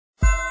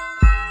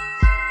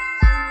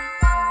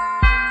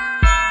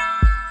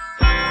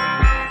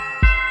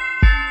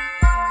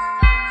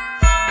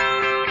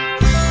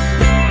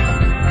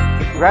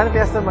Grand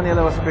Fiesta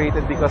Manila was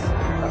created because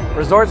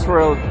Resorts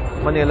World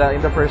Manila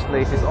in the first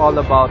place is all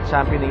about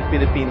championing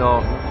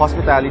Filipino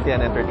hospitality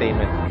and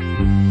entertainment.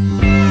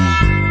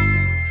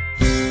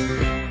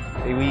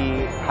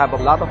 We have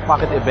a lot of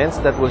pocket events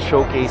that will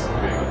showcase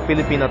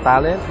Filipino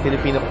talent,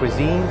 Filipino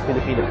cuisines,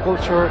 Filipino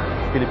culture,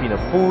 Filipino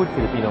food,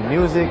 Filipino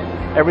music,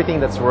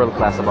 everything that's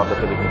world-class about the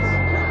Philippines.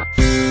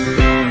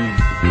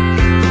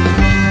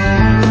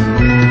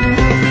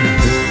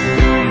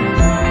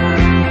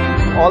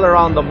 All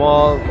around the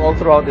mall, all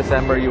throughout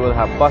December, you will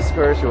have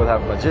buskers, you will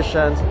have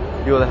magicians,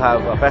 you will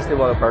have a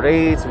festival of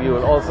parades, we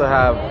will also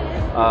have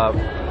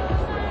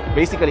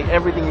basically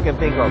everything you can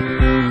think of. To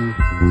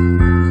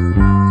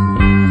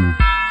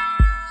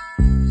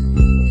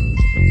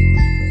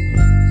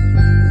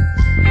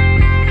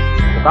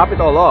top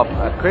it all off,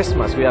 at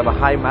Christmas, we have a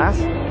high mass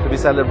to be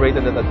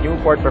celebrated at the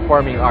Newport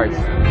Performing Arts.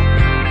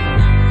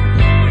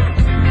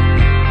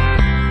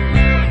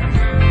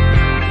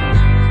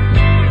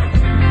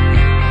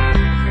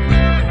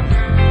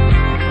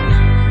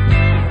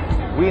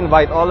 We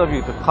invite all of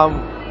you to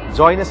come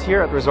join us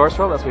here at Resorts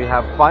World as we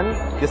have fun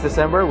this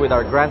December with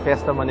our Grand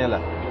Fiesta Manila.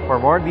 For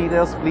more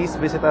details, please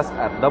visit us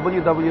at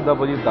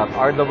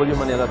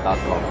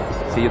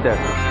www.rwmanila.com. See you there.